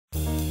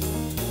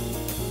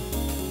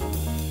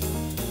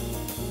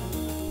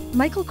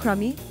Michael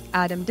Crummey,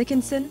 Adam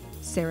Dickinson,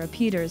 Sara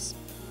Peters.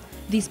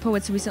 These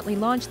poets recently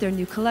launched their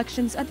new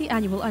collections at the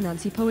annual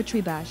Anansi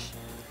Poetry Bash.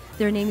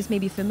 Their names may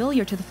be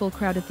familiar to the full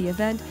crowd at the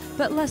event,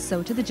 but less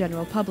so to the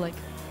general public.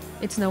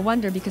 It's no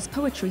wonder because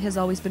poetry has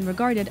always been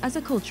regarded as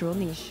a cultural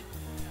niche.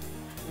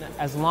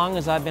 As long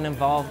as I've been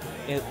involved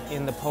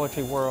in the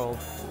poetry world,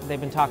 they've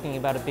been talking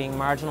about it being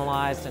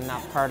marginalized and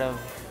not part of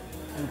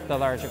the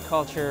larger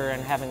culture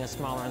and having a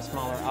smaller and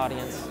smaller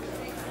audience.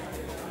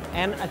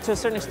 And to a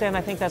certain extent,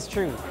 I think that's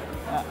true.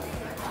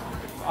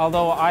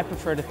 Although I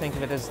prefer to think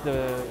of it as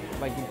the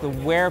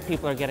where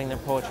people are getting their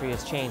poetry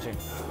is changing.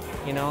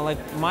 You know, like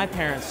my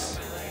parents,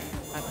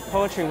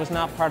 poetry was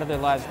not part of their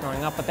lives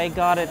growing up, but they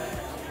got it,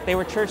 they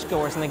were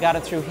churchgoers and they got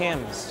it through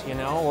hymns, you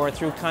know, or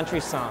through country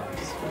songs.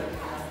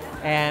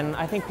 And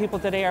I think people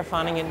today are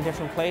finding it in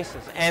different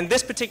places. And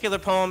this particular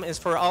poem is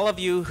for all of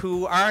you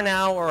who are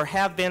now or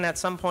have been at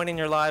some point in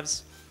your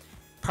lives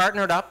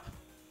partnered up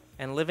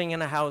and living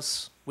in a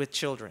house with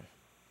children.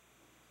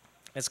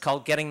 It's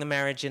called Getting the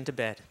Marriage into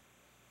Bed.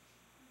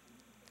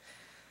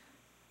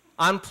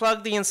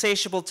 Unplug the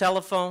insatiable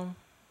telephone,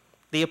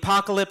 the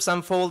apocalypse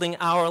unfolding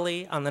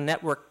hourly on the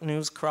network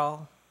news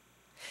crawl.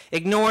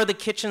 Ignore the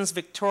kitchen's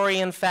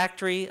Victorian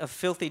factory of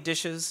filthy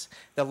dishes,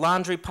 the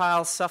laundry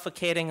pile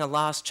suffocating a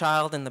lost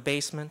child in the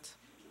basement.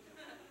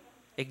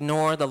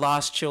 Ignore the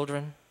lost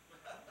children.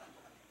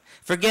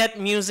 Forget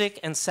music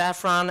and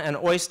saffron and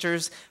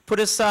oysters. Put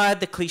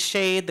aside the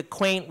cliched, the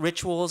quaint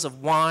rituals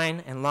of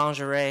wine and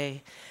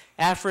lingerie.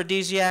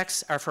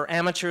 Aphrodisiacs are for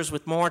amateurs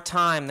with more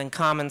time than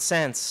common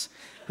sense,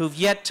 who've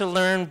yet to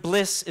learn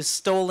bliss is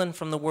stolen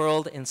from the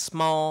world in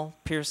small,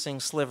 piercing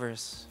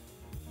slivers.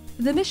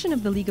 The mission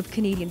of the League of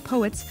Canadian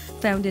Poets,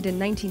 founded in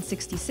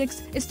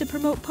 1966, is to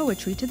promote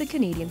poetry to the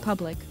Canadian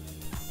public.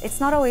 It's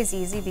not always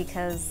easy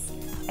because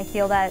I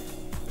feel that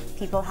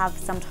people have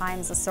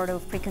sometimes a sort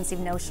of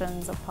preconceived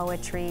notions of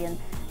poetry and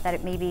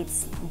that maybe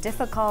it's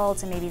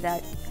difficult and maybe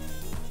that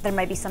there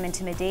might be some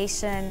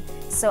intimidation.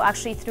 So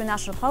actually through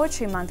National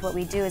Poetry Month, what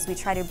we do is we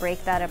try to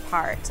break that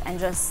apart and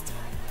just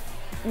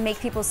make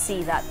people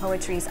see that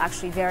poetry is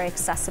actually very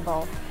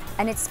accessible.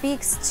 And it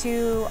speaks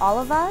to all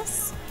of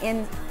us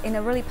in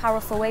a really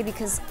powerful way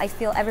because I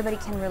feel everybody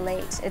can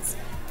relate. It's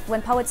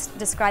when poets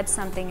describe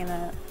something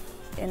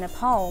in a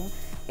poem,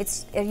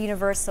 it's a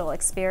universal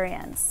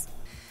experience.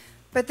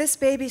 But this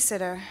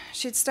babysitter,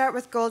 she'd start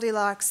with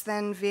Goldilocks,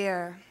 then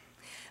veer.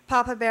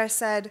 Papa Bear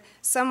said,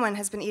 "Someone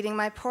has been eating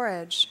my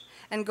porridge."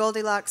 And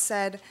Goldilocks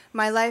said,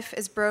 "My life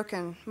is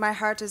broken, my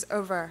heart is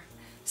over.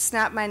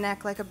 Snap my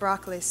neck like a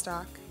broccoli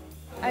stalk."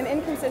 I'm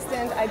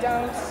inconsistent,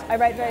 I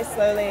write very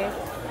slowly,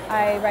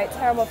 I write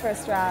terrible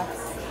first drafts,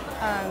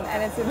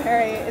 and it's a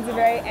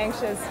very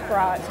anxious,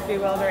 fraught,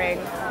 bewildering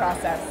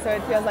process, so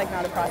it feels like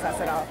not a process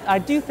at all. I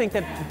do think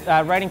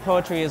that writing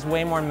poetry is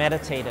way more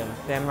meditative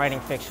than writing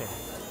fiction.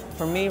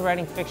 For me,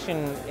 writing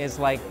fiction is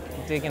like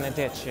digging a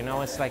ditch, you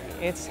know,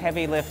 it's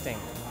heavy lifting.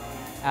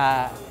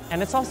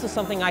 And it's also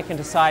something I can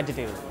decide to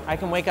do. I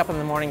can wake up in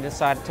the morning and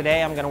decide,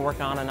 today I'm going to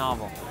work on a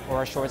novel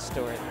or a short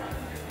story.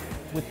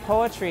 With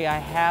poetry,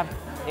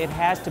 it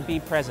has to be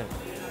present.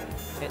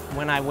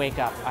 When I wake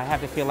up, I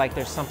have to feel like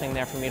there's something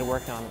there for me to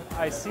work on.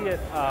 I see it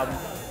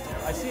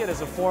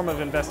as a form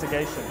of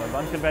investigation, of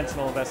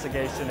unconventional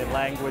investigation in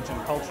language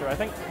and culture. I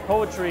think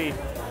poetry,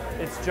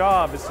 its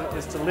job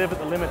is to live at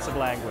the limits of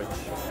language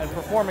and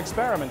perform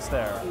experiments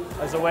there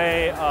as a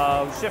way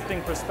of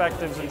shifting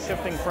perspectives and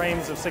shifting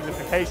frames of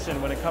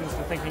signification when it comes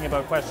to thinking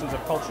about questions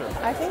of culture.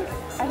 I think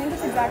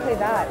it's exactly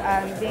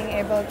that, being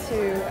able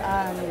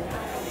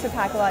to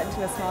pack a lot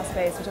into a small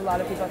space, which a lot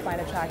of people find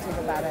attractive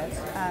about it.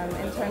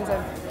 In terms of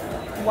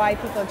why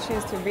people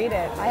choose to read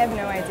it, I have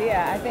no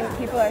idea. I think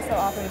people are so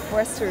often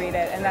forced to read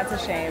it, and that's a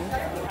shame.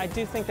 I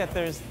do think that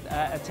there's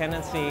a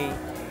tendency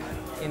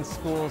in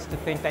schools to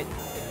think that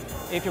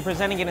if you're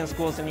presenting it in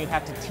schools, then you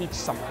have to teach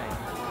something,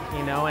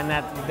 you know, and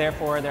that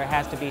therefore there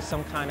has to be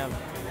some kind of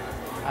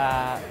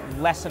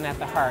lesson at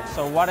the heart.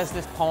 So what is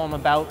this poem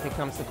about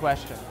becomes the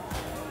question.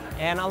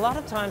 And a lot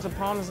of times a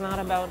poem is not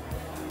about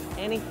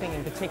anything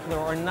in particular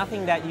or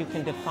nothing that you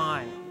can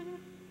define.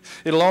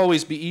 It'll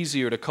always be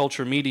easier to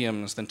culture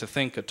mediums than to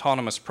think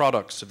autonomous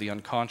products of the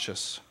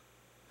unconscious.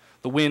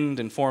 The wind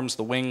informs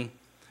the wing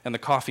and the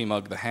coffee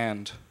mug the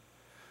hand.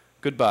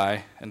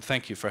 Goodbye, and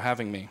thank you for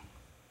having me.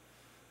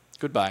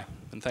 Goodbye,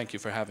 and thank you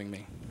for having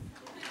me.